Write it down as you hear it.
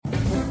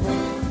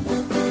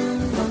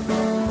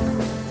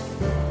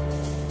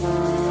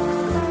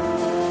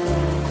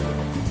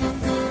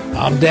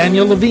I'm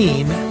Daniel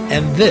Levine,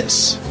 and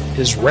this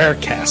is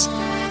Rarecast.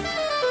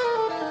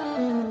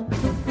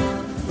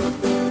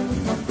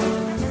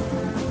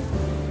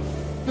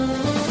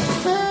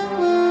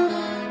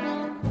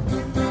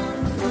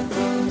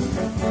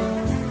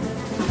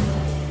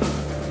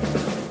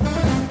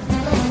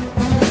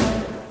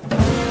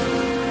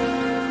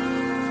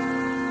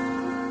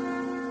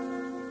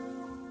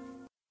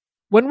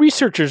 When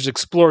researchers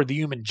explore the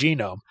human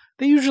genome,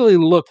 they usually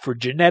look for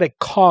genetic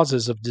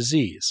causes of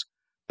disease.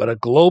 But a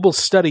global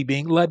study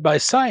being led by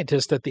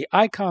scientists at the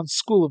Icahn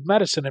School of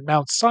Medicine at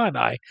Mount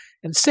Sinai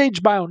and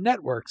Sage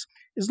Bionetworks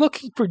is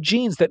looking for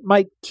genes that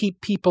might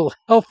keep people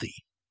healthy.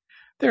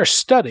 Their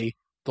study,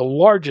 the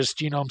largest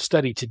genome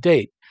study to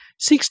date,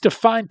 seeks to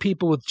find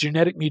people with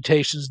genetic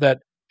mutations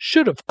that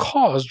should have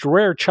caused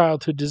rare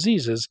childhood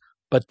diseases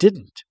but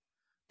didn't.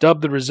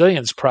 Dubbed the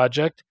Resilience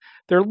Project,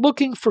 they're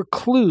looking for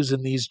clues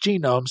in these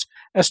genomes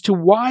as to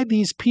why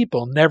these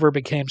people never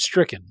became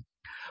stricken.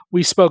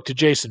 We spoke to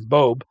Jason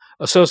Bobe,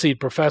 Associate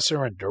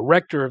Professor and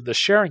Director of the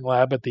Sharing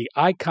Lab at the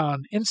Icahn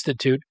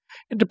Institute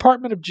and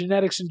Department of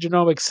Genetics and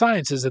Genomic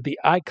Sciences at the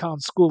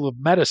Icahn School of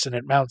Medicine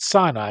at Mount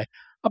Sinai,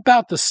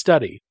 about the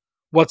study,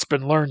 what's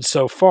been learned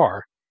so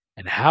far,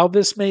 and how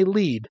this may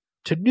lead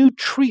to new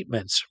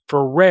treatments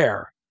for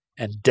rare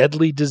and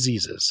deadly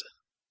diseases.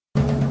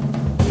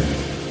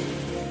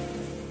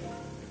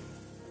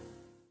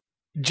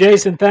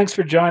 Jason, thanks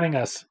for joining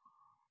us.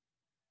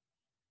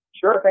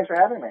 Sure, thanks for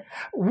having me.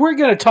 We're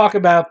going to talk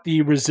about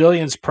the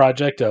Resilience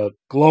Project, a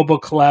global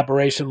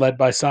collaboration led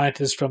by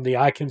scientists from the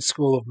Icahn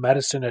School of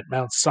Medicine at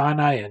Mount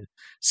Sinai and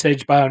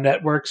Sage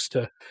Bionetworks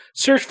to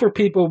search for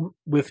people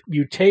with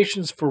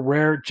mutations for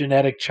rare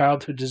genetic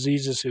childhood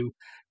diseases who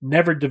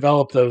never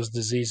developed those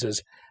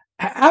diseases.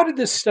 How did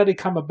this study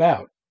come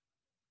about?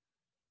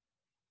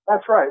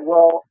 That's right.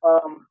 Well,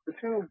 the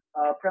two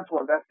principal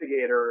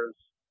investigators,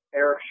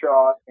 Eric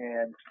Shaw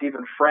and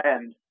Stephen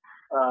Friend,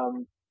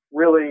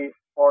 really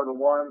are the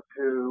ones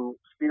who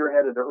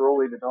spearheaded the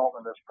early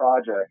development of this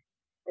project.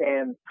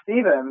 And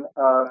Stephen,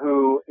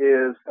 who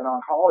is an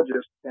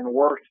oncologist and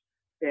worked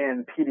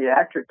in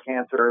pediatric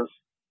cancers,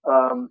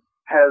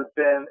 has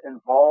been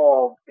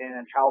involved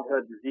in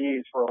childhood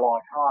disease for a long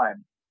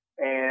time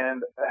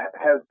and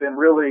has been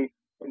really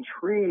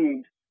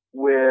intrigued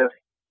with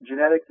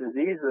genetic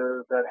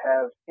diseases that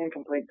have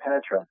incomplete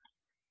penetrance.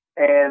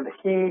 And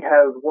he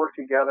has worked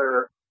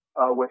together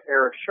with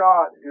Eric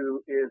Shaw,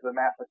 who is a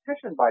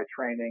mathematician by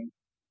training,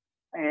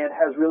 and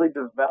has really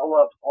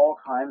developed all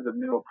kinds of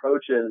new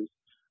approaches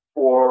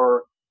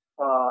for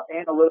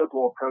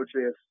analytical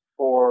approaches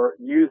for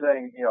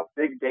using,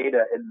 big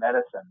data in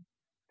medicine.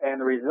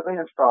 And the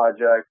Resilience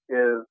Project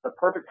is the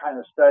perfect kind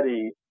of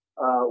study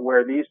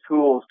where these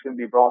tools can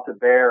be brought to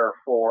bear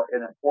for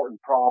an important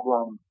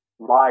problem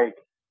like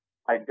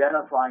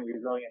identifying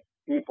resilient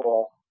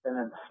people and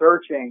then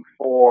searching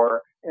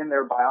for in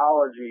their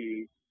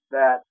biology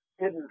that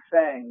hidden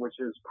thing which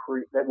is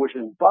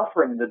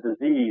buffering the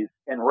disease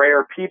in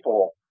rare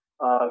people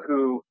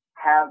who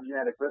have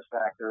genetic risk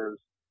factors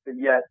but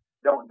yet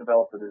don't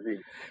develop the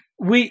disease.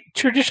 We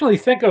traditionally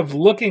think of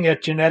looking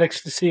at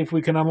genetics to see if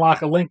we can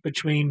unlock a link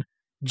between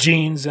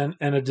genes and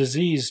a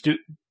disease. Do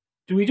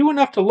we do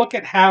enough to look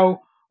at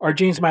how our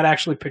genes might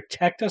actually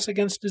protect us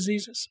against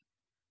diseases?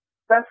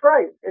 That's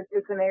right.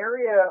 It's an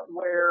area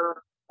where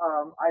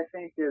I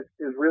think is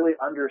really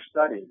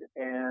understudied,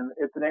 and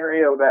it's an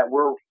area that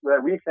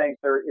we think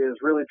there is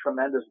really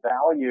tremendous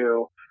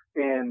value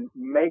in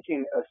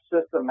making a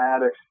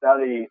systematic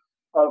study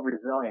of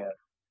resilience.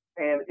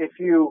 And if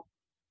you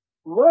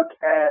look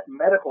at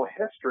medical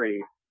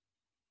history,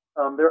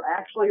 there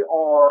actually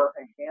are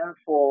a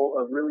handful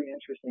of really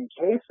interesting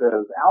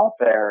cases out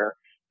there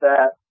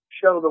that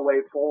show the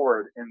way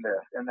forward in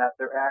this, and that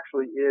there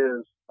actually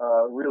is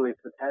really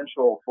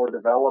potential for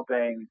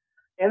developing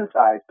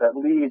insights that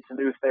lead to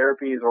new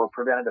therapies or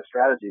preventative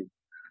strategies.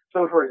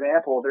 So, for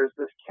example, there's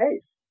this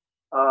case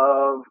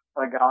of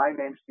a guy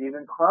named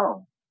Stephen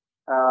Crone,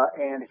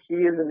 and he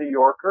is a New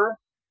Yorker,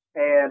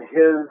 and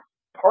his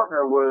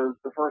partner was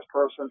the first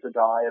person to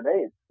die of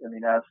AIDS in the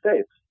United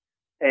States.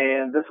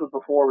 And this was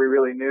before we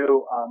really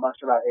knew much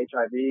about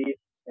HIV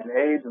and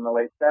AIDS in the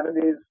late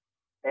 70s.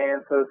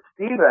 And so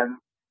Stephen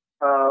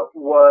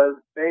was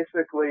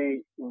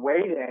basically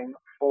waiting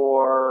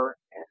for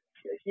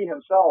he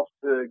himself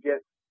to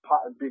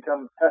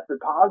become tested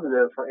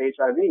positive for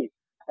HIV,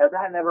 and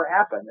that never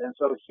happened. And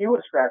so he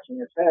was scratching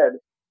his head,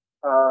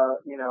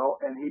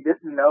 and he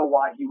didn't know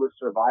why he was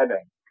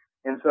surviving.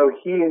 And so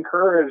he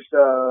encouraged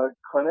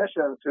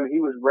clinicians who he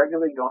was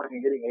regularly going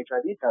and getting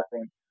HIV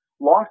testing.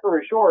 Long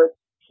story short,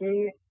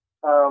 he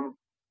was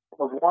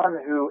one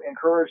who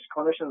encouraged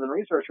clinicians and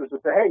researchers to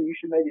say, hey, you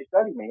should maybe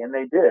study me. And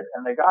they did.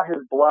 And they got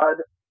his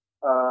blood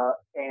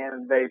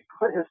and they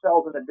put his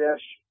cells in a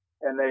dish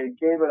and they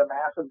gave it a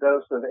massive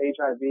dose of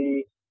HIV,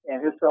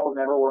 and his cells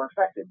never were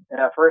infected. And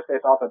at first they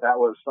thought that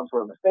was some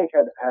sort of mistake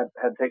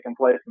had taken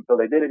place, and so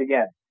they did it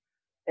again.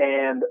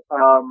 And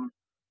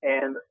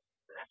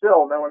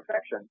still no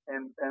infection.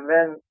 And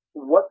then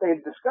what they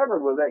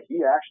discovered was that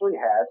he actually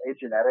had a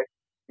genetic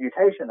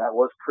mutation that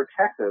was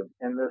protective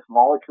in this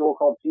molecule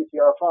called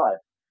CCR5.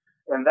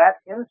 And that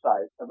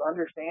insight of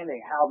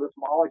understanding how this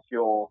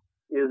molecule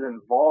is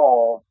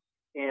involved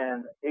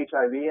in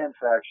HIV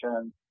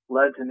infection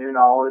led to new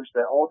knowledge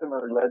that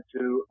ultimately led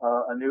to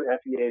a new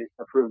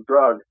FDA-approved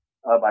drug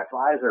by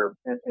Pfizer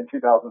in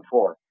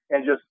 2004.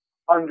 And just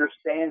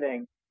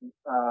understanding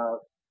how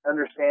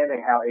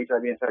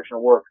HIV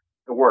infection works.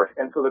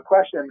 And so the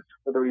question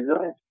that the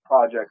Resilience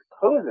Project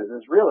poses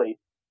is really,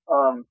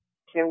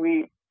 can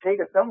we take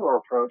a similar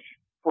approach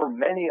for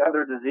many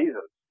other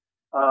diseases?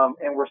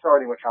 And we're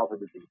starting with childhood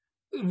disease.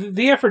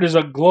 The effort is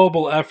a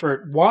global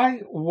effort.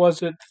 Why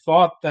was it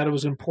thought that it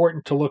was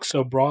important to look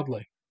so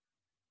broadly?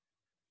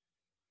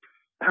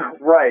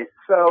 Right.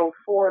 So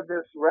for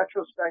this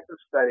retrospective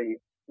study,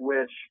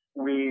 which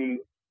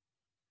we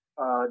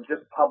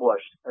just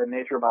published in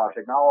Nature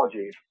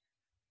Biotechnology,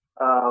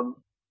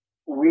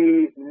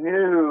 we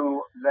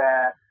knew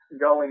that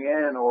going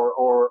in,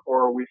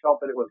 or we felt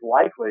that it was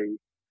likely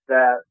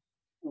that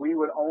we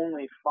would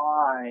only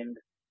find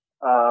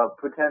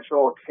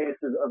potential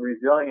cases of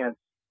resilience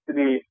to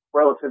be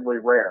relatively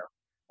rare.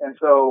 And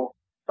so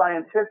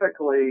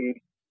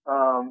scientifically,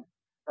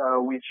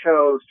 we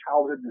chose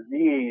childhood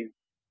disease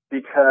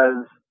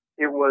because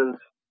it was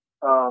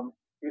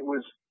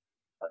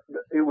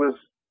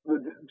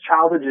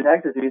childhood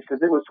genetic disease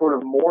because it was sort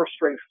of more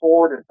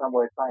straightforward in some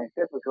ways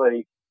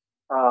scientifically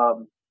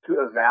to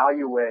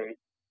evaluate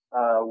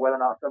whether or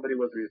not somebody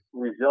was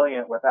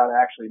resilient without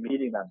actually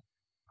meeting them.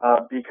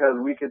 Because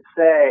we could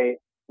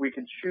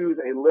choose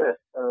a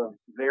list of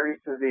very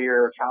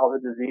severe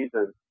childhood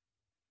diseases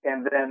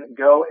and then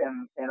go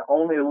and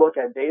only look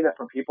at data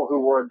from people who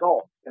were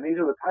adults. And these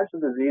are the types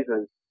of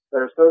diseases that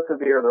are so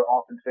severe they're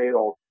often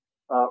fatal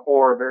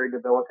or very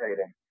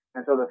debilitating.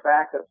 And so the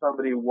fact that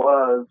somebody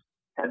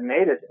had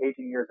made it to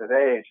 18 years of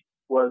age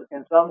was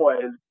in some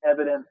ways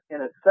evidence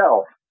in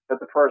itself that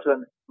the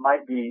person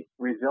might be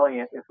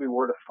resilient if we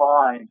were to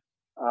find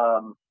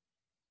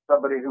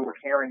somebody who were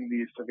carrying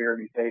these severe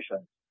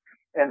mutations.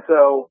 And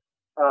so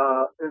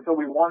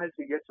we wanted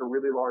to get to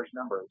really large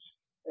numbers.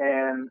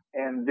 And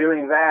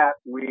doing that,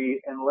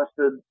 we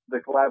enlisted the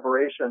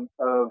collaboration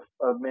of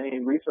many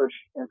research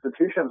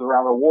institutions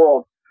around the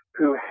world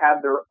who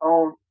had their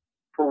own,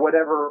 for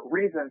whatever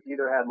reasons,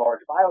 either had large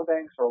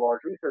biobanks or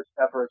large research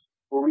efforts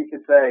where we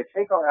could say,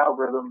 take our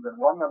algorithms and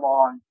run them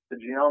on the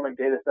genomic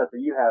data set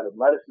that you have and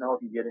let us know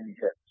if you get any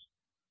hits.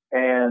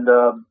 And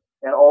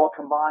all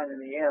combined in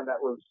the end,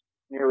 that was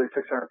nearly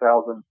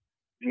 600,000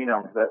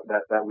 genomes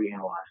that we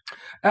analyzed.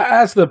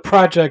 As the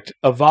project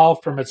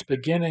evolved from its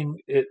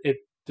beginning, it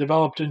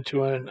developed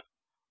into an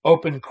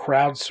open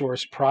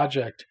crowdsourced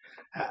project.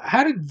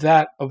 How did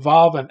that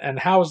evolve, and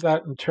how is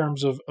that in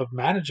terms of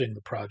managing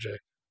the project?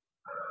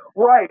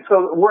 Right.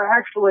 So we're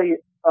actually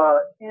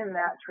in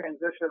that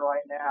transition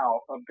right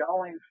now of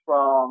going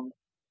from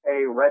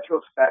a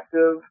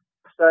retrospective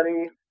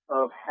study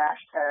of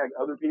hashtag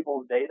other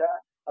people's data,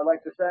 I'd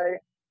like to say,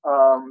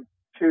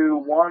 to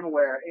one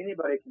where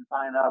anybody can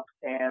sign up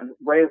and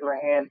raise their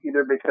hand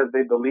either because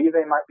they believe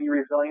they might be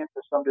resilient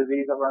to some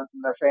disease that runs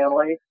in their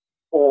family,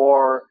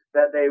 or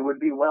that they would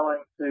be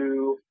willing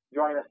to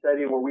join a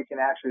study where we can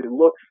actually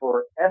look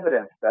for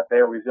evidence that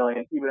they're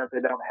resilient, even if they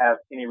don't have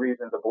any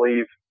reason to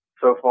believe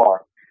so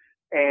far.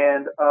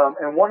 And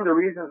one of the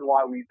reasons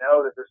why we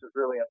know that this is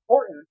really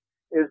important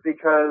is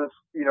because,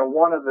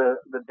 one of the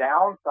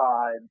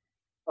downsides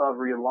of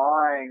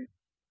relying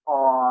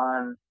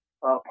on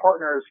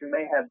partners who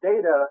may have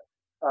data,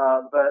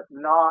 but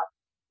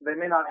they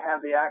may not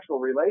have the actual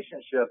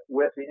relationship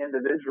with the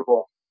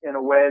individual in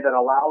a way that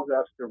allows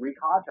us to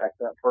recontact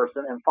that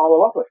person and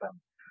follow up with them.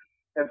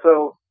 And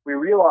so we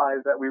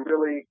realize that we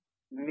really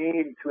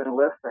need to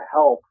enlist the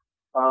help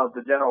of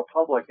the general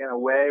public in a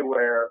way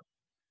where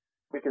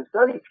we can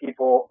study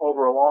people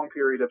over a long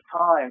period of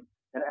time.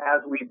 And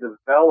as we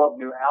develop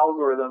new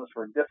algorithms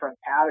for different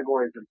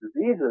categories of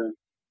diseases,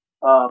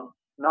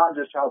 not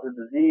just childhood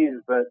disease,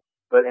 but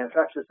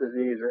infectious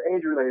disease or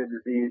age-related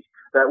disease,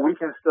 that we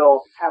can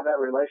still have that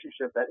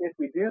relationship that if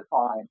we do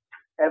find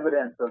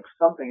evidence of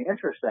something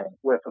interesting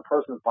with a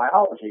person's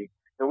biology,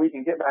 then we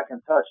can get back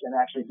in touch and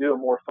actually do a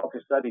more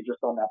focused study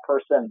just on that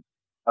person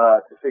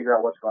to figure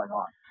out what's going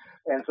on.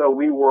 And so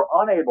we were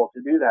unable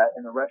to do that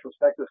in the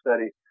retrospective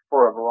study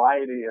for a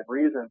variety of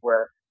reasons,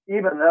 where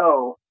even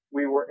though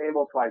we were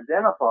able to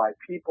identify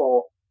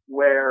people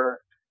where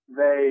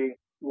they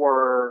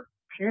were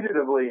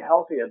putatively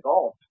healthy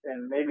adults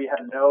and maybe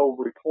had no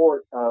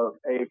report of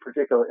a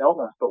particular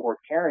illness, but were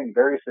carrying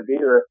very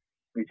severe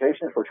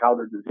mutations for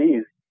childhood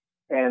disease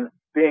and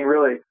being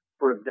really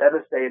sort of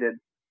devastated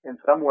in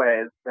some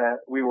ways that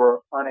we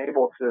were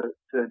unable to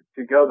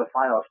go the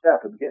final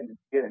step of get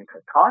in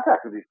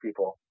contact with these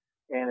people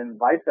and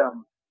invite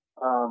them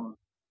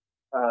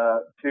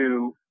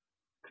to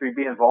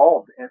be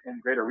involved in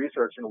greater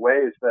research in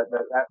ways that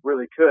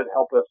really could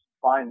help us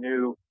find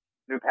new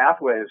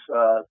pathways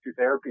to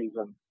therapies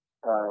and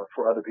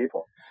for other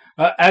people.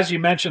 As you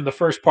mentioned, the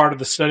first part of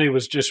the study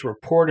was just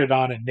reported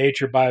on in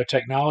Nature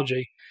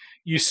Biotechnology.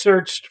 You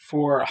searched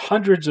for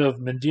hundreds of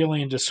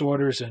Mendelian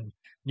disorders and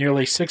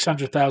nearly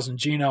 600,000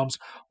 genomes.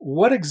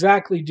 What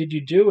exactly did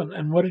you do,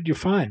 and what did you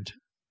find?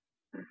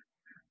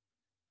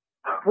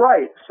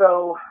 Right.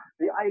 So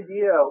the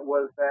idea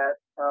was that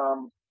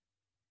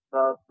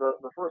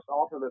the first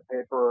author of the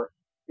paper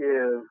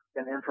is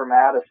an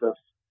informaticist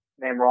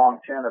named Rong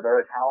Chen, a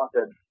very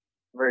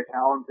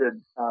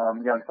talented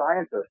young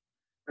scientist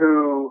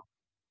who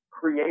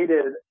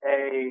created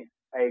a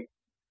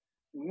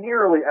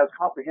nearly as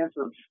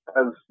comprehensive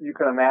as you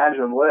can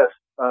imagine list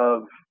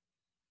of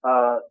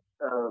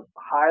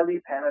highly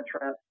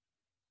penetrant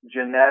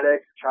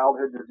genetic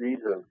childhood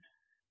diseases,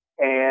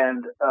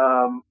 and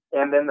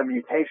then the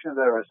mutations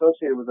that are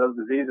associated with those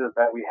diseases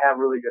that we have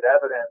really good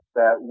evidence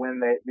that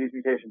when these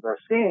mutations are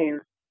seen,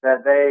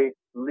 that they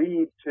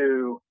lead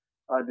to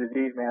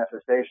disease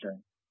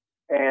manifestation,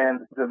 and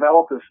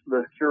developed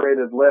this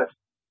curated list,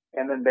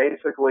 and then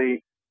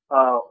basically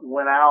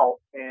went out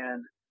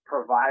and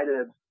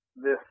provided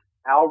this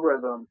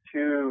algorithm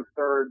to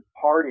third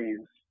parties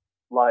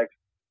like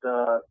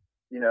the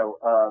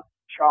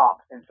CHOP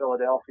in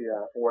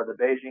Philadelphia or the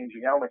Beijing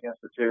Genomic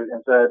Institute,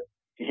 and said,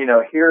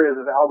 here is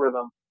this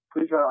algorithm.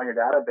 Please run it on your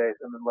database,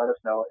 and then let us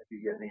know if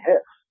you get any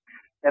hits.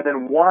 And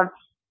then once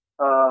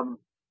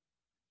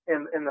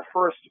in the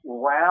first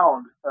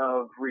round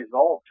of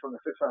results from the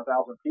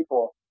 600,000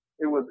 people,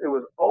 it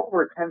was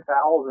over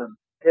 10,000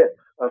 hits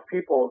of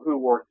people who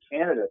were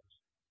candidates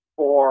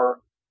for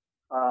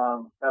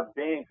of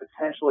being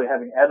potentially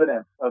having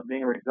evidence of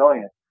being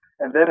resilient.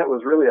 And then it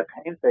was really a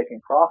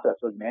painstaking process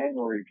of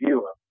manual review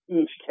of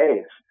each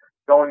case,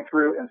 going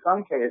through, in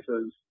some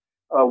cases,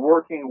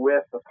 working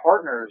with the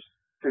partners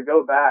to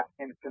go back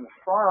and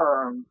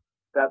confirm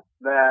that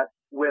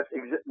with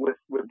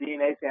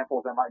DNA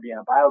samples that might be in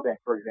a biobank,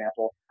 for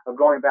example, of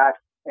going back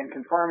and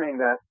confirming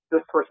that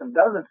this person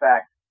does in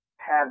fact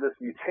have this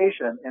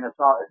mutation and it's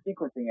not a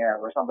sequencing error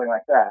or something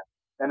like that.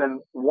 And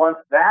then once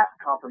that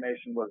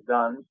confirmation was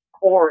done,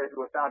 or if it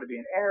was found to be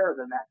an error,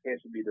 then that case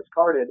would be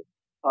discarded,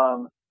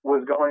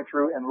 was going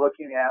through and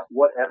looking at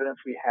what evidence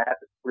we had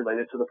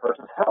related to the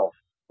person's health.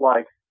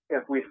 Like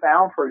if we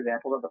found, for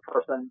example, that the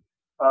person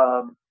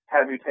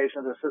had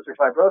mutations of cystic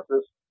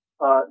fibrosis,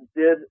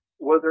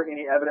 was there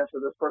any evidence that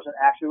this person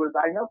actually was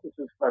diagnosed with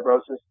cystic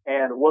fibrosis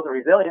and wasn't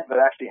resilient but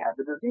actually had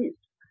the disease?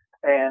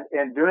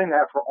 And doing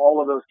that for all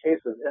of those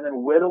cases, and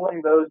then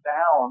whittling those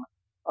down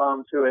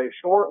to a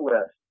short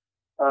list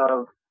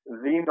of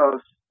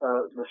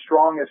the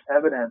strongest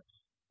evidence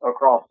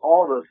across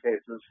all of those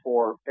cases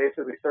for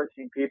basically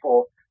 13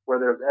 people where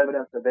there's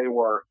evidence that they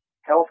were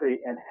healthy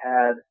and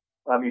had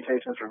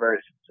mutations for very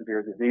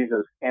severe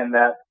diseases, and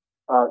that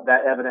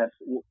evidence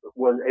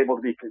was able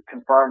to be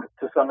confirmed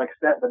to some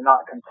extent, but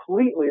not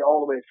completely all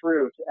the way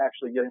through to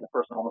actually getting the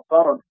person on the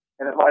phone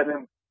and advising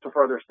them to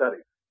further study.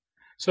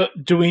 So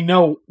do we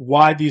know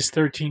why these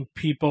 13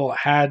 people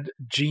had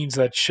genes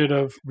that should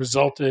have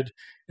resulted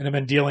in a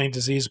Mendelian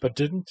disease but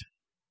didn't?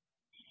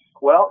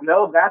 Well,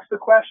 no, that's the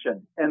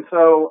question. And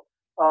so,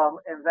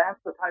 and that's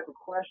the type of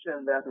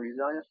question that the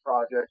Resilience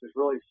Project is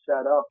really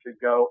set up to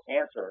go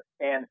answer.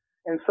 And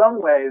in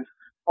some ways,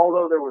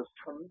 although there was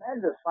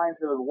tremendous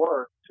scientific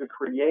work to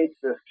create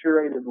this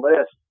curated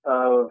list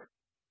of,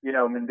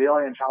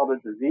 Mendelian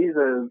childhood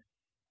diseases,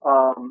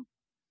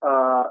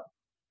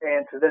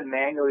 and to then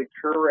manually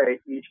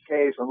curate each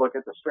case and look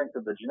at the strength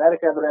of the genetic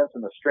evidence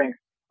and the strength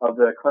of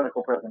the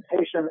clinical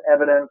presentation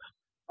evidence,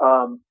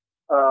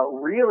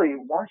 really,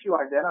 once you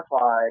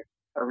identify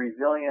a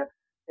resilient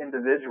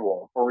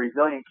individual or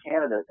resilient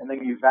candidate, and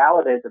then you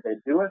validate that they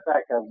do in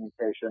fact have a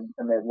mutation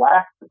and they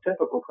lack the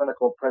typical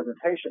clinical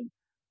presentation,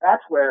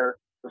 that's where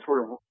the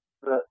sort of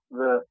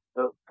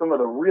some of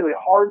the really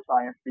hard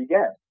science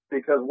begins.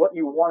 Because what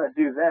you want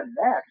to do then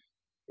next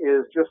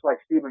is, just like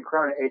Stephen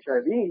Cronin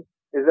HIV,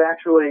 is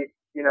actually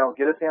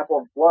get a sample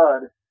of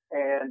blood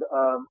and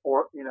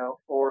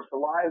or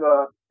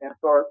saliva and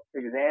start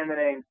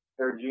examining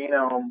their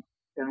genome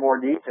in more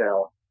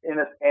detail, and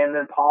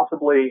then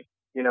possibly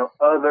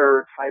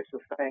other types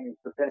of things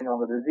depending on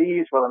the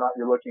disease, whether or not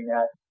you're looking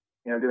at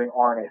doing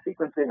RNA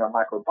sequencing or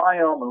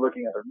microbiome and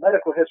looking at their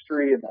medical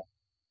history,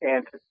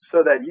 and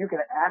so that you can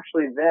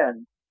actually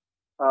then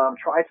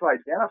try to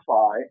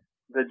identify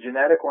the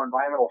genetic or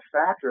environmental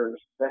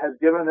factors that has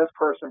given this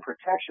person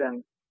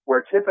protection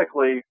where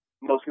typically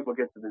most people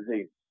get the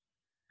disease.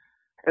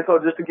 And so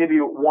just to give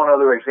you one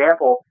other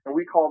example, and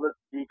we call this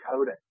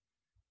decoding.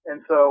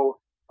 And so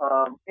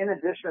in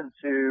addition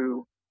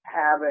to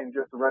having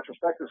just a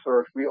retrospective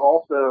search, we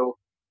also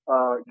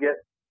get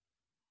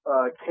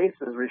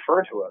cases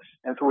referred to us.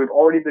 And so we've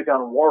already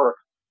begun work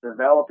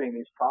developing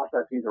these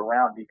processes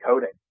around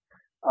decoding.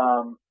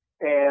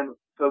 And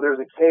so there's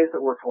a case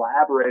that we're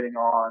collaborating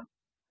on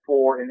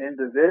for an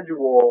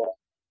individual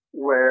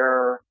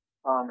where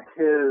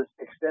his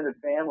extended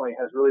family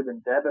has really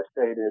been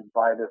devastated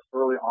by this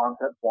early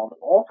onset form of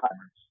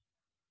Alzheimer's.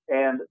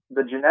 And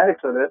the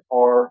genetics of it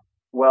are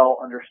well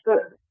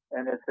understood.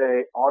 And it's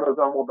a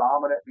autosomal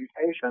dominant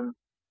mutation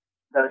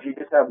that if you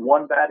just have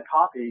one bad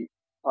copy,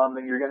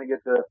 then you're going to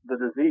get the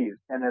disease.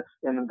 And it's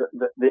in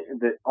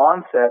the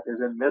onset is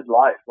in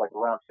midlife, like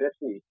around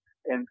 50.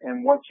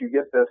 And once you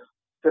get this,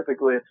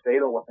 typically it's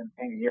fatal within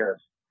 10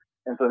 years.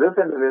 And so this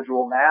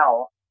individual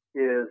now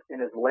is in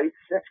his late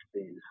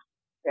 60s.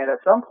 And at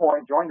some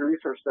point, joined a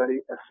research study,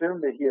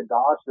 assumed that he had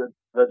dodged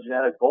the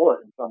genetic bullet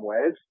in some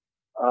ways,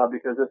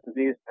 because this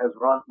disease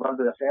runs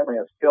in his family,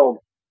 has killed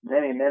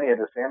many of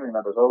his family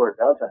members, over a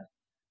dozen.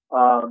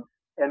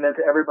 And then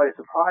to everybody's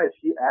surprise,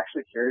 he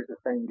actually carries the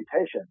same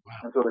mutation. Wow.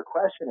 And so the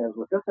question is,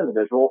 with this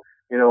individual,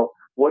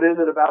 what is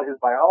it about his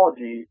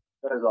biology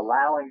that is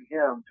allowing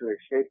him to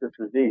escape this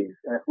disease?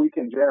 And if we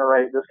can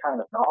generate this kind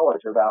of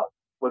knowledge about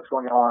what's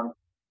going on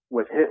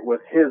with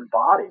his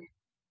body,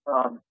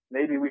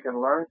 maybe we can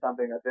learn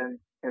something that then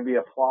can be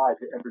applied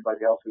to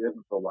everybody else who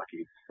isn't so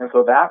lucky. And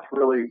so that's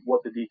really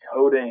what the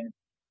decoding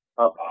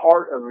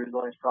part of the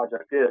Resilience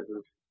Project is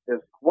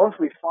once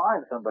we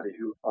find somebody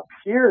who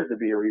appears to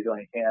be a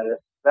resilient candidate,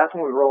 that's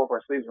when we roll up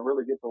our sleeves and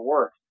really get to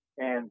work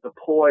and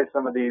deploy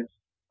some of these,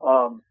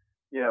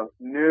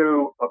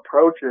 new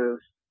approaches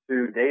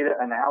to data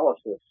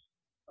analysis,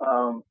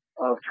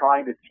 of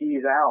trying to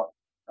tease out,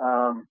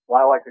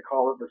 what I like to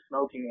call it the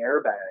smoking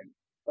airbag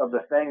of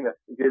the thing that's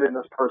giving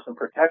this person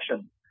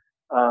protection,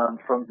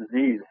 from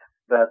disease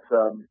that's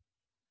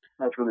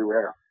really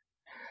rare.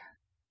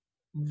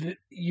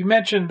 You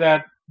mentioned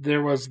that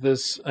there was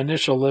this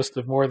initial list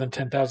of more than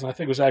 10,000. I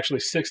think it was actually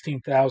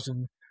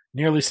 16,000,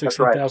 nearly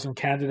 16,000 right.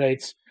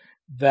 candidates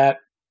that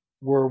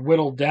were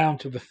whittled down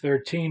to the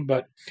 13.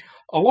 But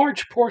a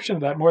large portion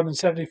of that, more than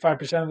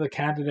 75% of the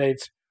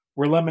candidates,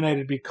 were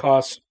eliminated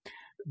because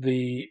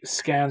the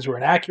scans were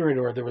inaccurate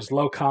or there was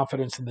low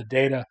confidence in the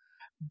data.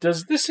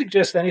 Does this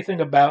suggest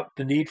anything about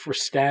the need for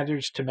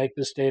standards to make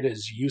this data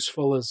as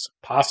useful as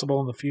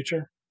possible in the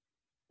future?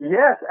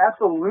 Yes,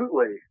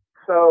 absolutely.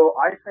 So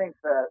I think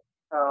that,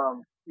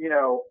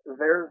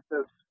 there's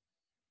this,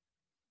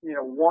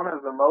 one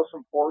of the most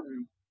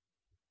important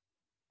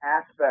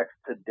aspects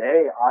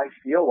today, I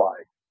feel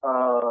like,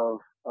 of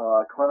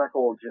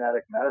clinical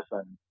genetic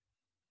medicine,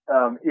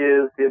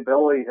 is the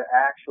ability to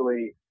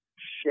actually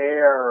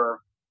share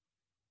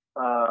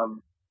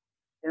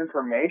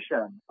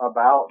information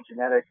about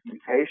genetic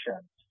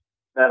mutations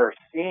that are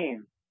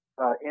seen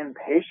in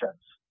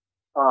patients,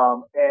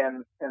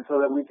 and so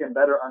that we can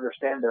better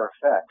understand their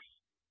effects.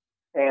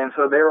 And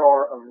so there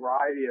are a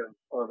variety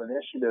of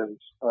initiatives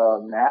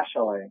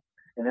nationally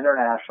and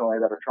internationally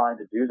that are trying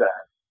to do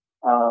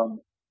that.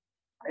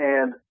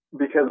 And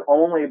because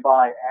only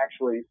by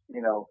actually,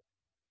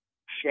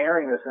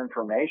 sharing this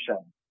information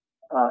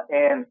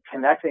and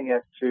connecting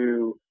it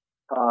to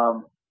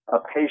a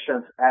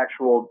patient's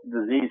actual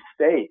disease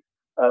state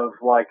of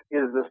like,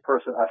 is this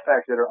person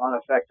affected or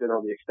unaffected,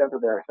 or the extent that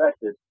they're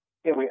affected,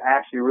 can we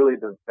actually really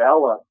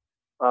develop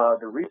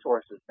the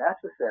resources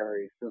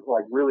necessary to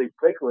like really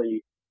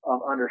quickly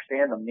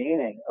understand the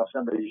meaning of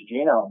somebody's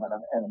genome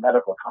in a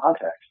medical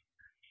context.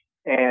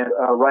 And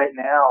right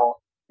now,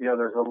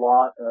 there's a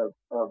lot of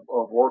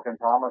work in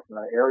progress in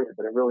that area,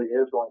 but it really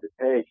is going to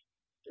take,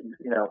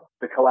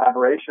 the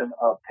collaboration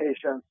of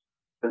patients,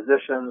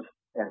 physicians,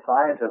 and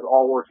scientists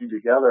all working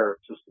together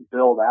to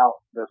build out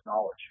this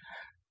knowledge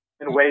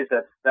in ways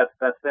that's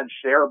then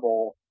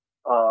shareable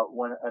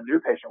when a new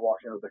patient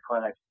walks into the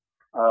clinic.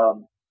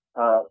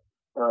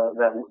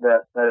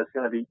 That it's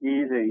going to be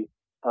easy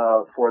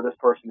for this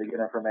person to get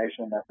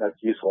information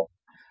that's useful.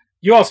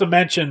 You also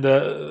mentioned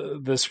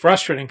this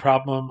frustrating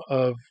problem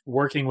of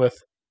working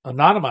with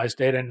anonymized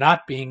data and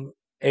not being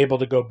able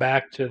to go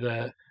back to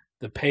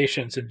the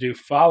patients and do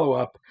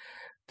follow-up.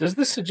 Does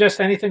this suggest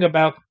anything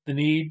about the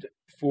need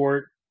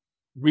for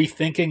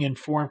rethinking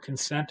informed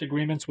consent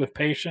agreements with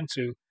patients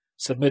who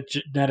submit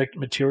genetic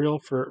material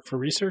for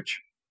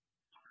research?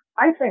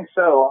 I think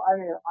so. I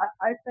mean,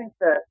 I think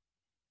that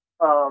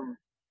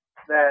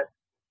that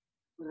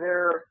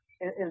there,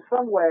 in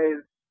some ways,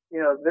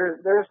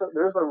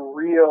 there's a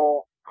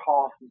real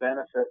cost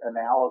benefit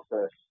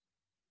analysis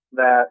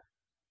that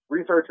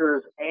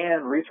researchers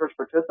and research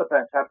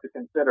participants have to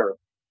consider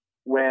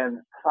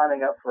when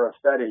signing up for a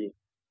study,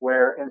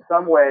 where in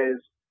some ways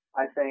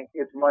I think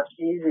it's much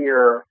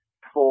easier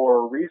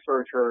for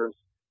researchers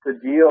to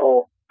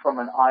deal from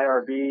an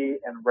IRB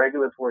and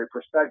regulatory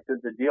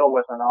perspective to deal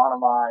with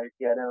anonymized,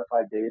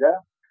 de-identified data.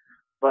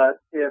 But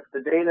if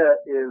the data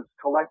is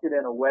collected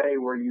in a way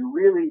where you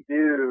really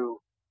do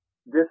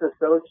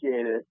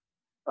disassociate it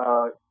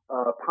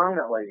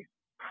permanently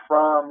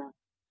from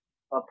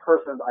a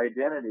person's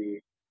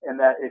identity, and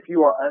that if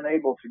you are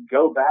unable to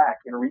go back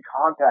and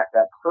recontact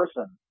that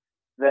person,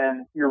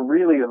 then you're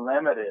really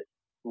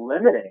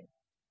limiting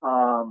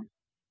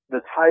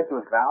the type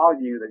of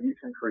value that you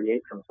can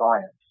create from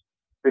science.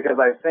 Because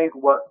I think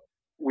what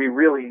we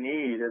really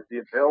need is the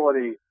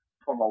ability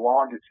from a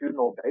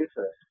longitudinal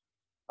basis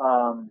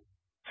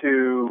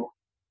to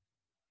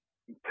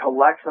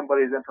collect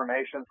somebody's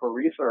information for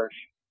research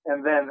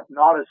and then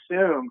not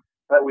assume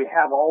that we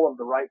have all of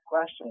the right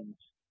questions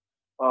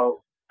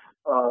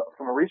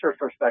from a research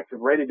perspective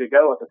ready to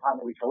go at the time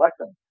that we collect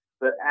them.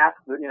 That ask,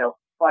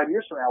 5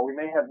 years from now, we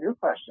may have new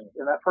questions,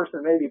 and that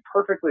person may be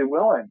perfectly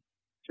willing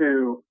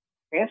to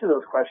answer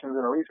those questions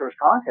in a research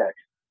context.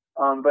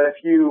 But if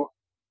you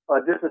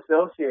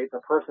disassociate the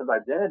person's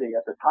identity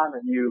at the time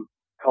that you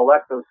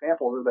collect those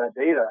samples of that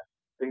data,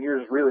 then you're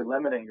just really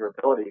limiting your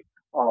ability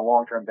on a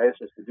long-term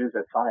basis to do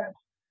that science.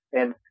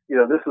 And,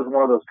 this is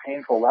one of those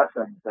painful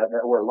lessons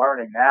that we're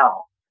learning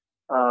now,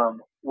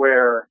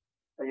 where,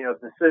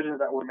 decisions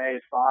that were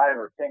made 5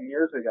 or 10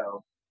 years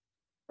ago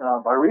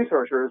by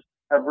researchers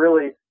have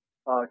really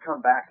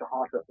come back to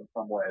haunt us in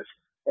some ways.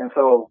 And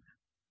so,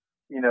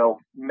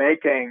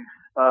 making,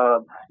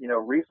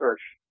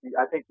 research,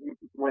 I think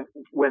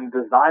when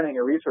designing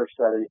a research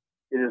study,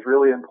 it is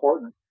really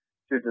important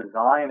to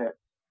design it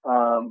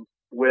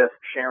with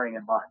sharing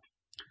in mind.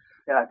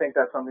 And I think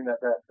that's something that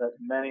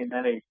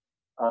many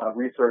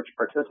research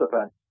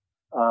participants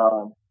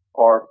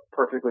are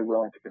perfectly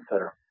willing to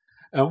consider.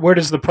 Where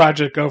does the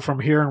project go from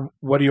here, and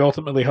what do you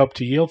ultimately hope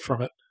to yield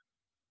from it?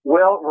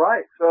 Well,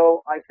 right.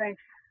 So I think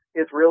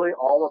it's really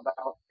all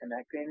about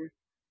connecting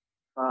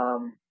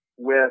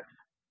with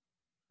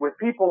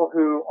people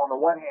who, on the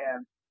one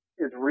hand,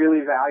 is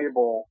really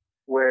valuable,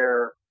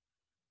 where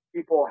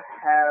people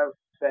have,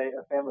 say,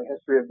 a family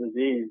history of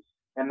disease,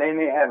 and they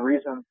may have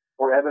reason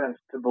or evidence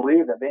to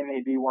believe that they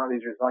may be one of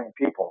these resilient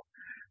people.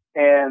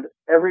 And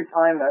every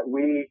time that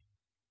we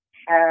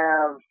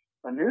have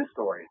a news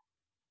story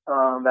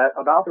that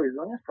about the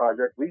Resilience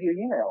Project, we get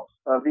emails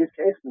of these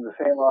cases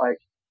saying like,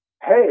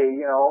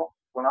 hey,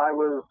 when I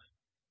was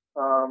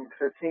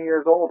 15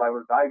 years old, I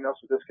was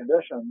diagnosed with this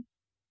condition,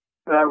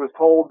 and I was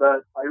told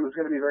that it was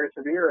going to be very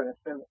severe, and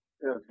it's been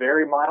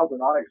very mild and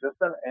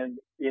non-existent, and,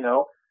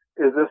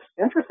 is this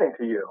interesting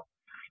to you?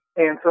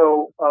 And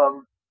so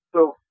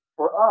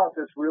for us,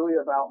 it's really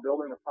about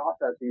building the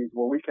processes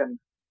where we can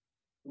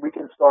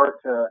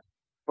start to,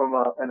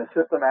 in a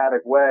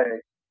systematic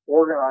way,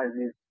 organize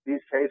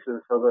these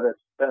cases so that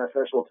it's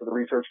beneficial to the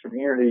research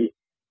community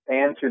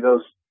and to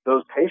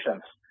those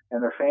patients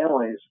and their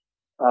families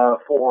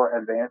for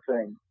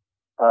advancing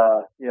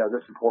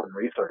this important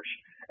research.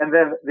 And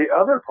then the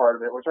other part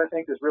of it, which I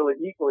think is really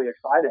equally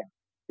exciting,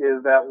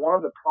 is that one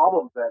of the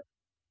problems that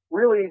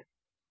really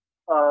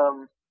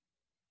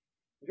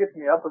gets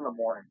me up in the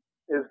morning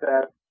is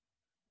that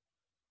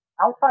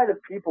outside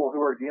of people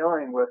who are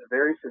dealing with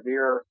very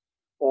severe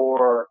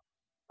or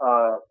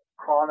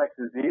chronic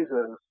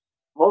diseases,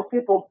 most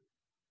people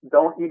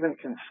don't even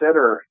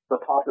consider the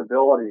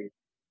possibility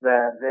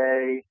that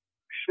they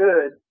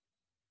should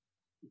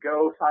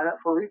go sign up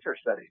for research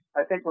studies.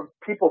 I think when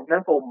people's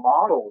mental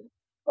model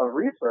of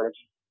research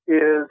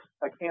is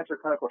a cancer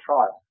clinical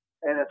trial,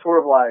 and it's sort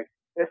of like,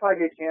 if I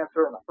get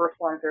cancer and the first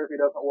line therapy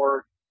doesn't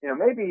work,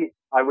 maybe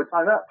I would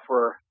sign up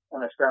for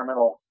an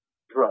experimental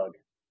drug,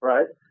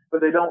 right?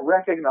 But they don't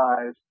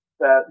recognize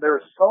that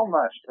there's so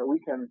much that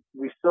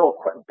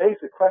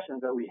basic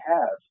questions that we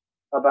have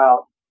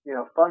about,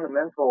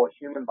 fundamental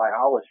human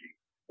biology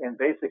and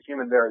basic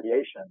human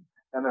variation.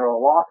 And there are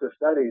lots of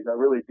studies that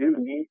really do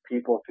need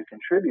people to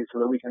contribute so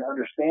that we can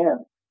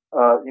understand,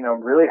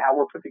 really how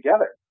we're put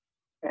together,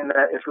 and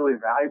that it's really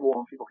valuable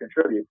when people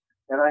contribute.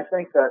 And I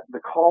think that the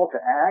call to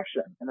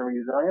action in the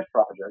Resilience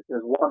Project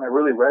is one that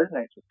really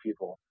resonates with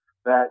people,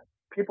 that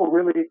people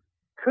really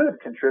could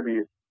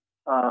contribute,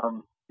 a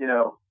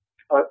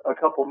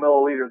couple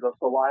milliliters of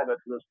saliva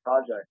to this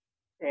project,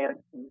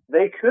 and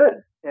they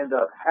could end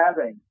up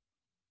having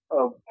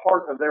a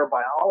part of their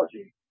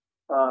biology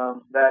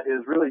that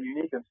is really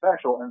unique and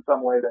special in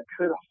some way that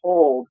could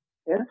hold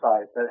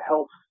insight that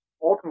helps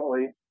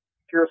ultimately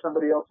cure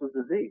somebody else's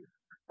disease.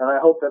 And I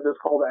hope that this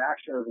call to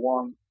action is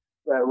one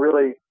that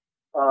really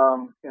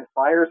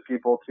inspires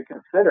people to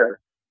consider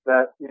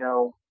that,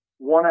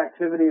 one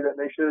activity that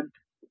they should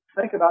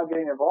think about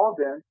getting involved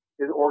in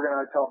is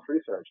organized health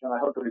research. And I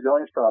hope the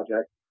Resilience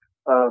Project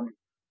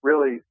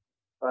really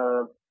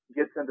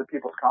gets into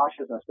people's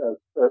consciousness as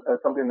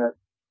something that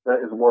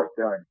is worth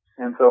doing.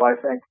 And so I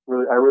think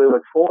I really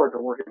look forward to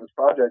working on this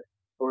project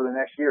over the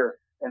next year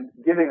and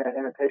giving that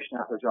invitation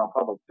out to the general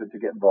public to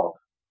get involved.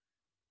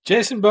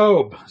 Jason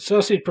Bobe,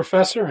 Associate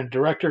Professor and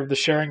Director of the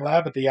Sharing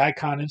Lab at the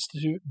Icahn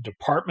Institute,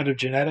 Department of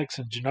Genetics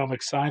and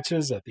Genomic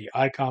Sciences at the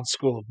Icahn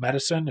School of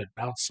Medicine at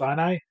Mount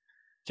Sinai.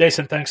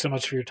 Jason, thanks so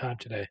much for your time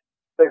today.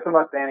 Thanks so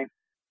much, Danny.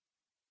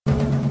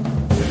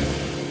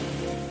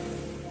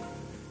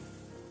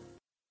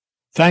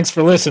 Thanks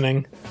for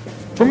listening.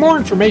 For more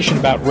information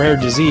about rare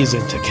disease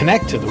and to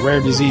connect to the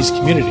rare disease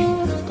community,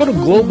 go to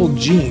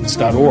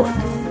globalgenes.org.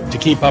 To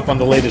keep up on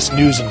the latest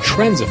news and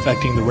trends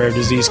affecting the rare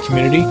disease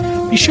community,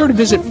 be sure to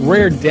visit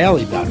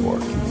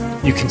raredaily.org.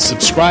 You can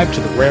subscribe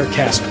to the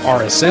Rarecast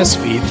RSS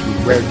feed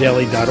through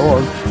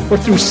raredaily.org or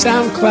through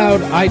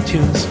SoundCloud,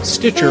 iTunes,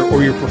 Stitcher,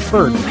 or your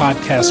preferred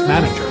podcast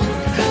manager.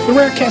 The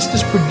Rarecast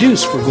is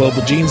produced for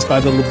Global Genes by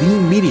the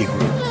Levine Media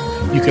Group.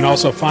 You can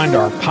also find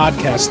our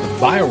podcast, The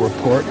Bio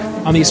Report,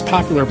 on these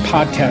popular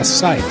podcast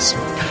sites.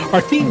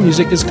 Our theme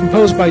music is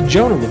composed by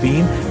Jonah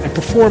Levine and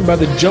performed by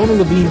the Jonah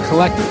Levine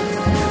Collective.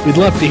 We'd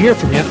love to hear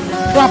from you.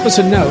 Drop us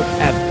a note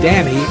at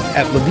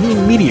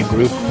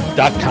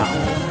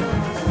danny@levinemediagroup.com.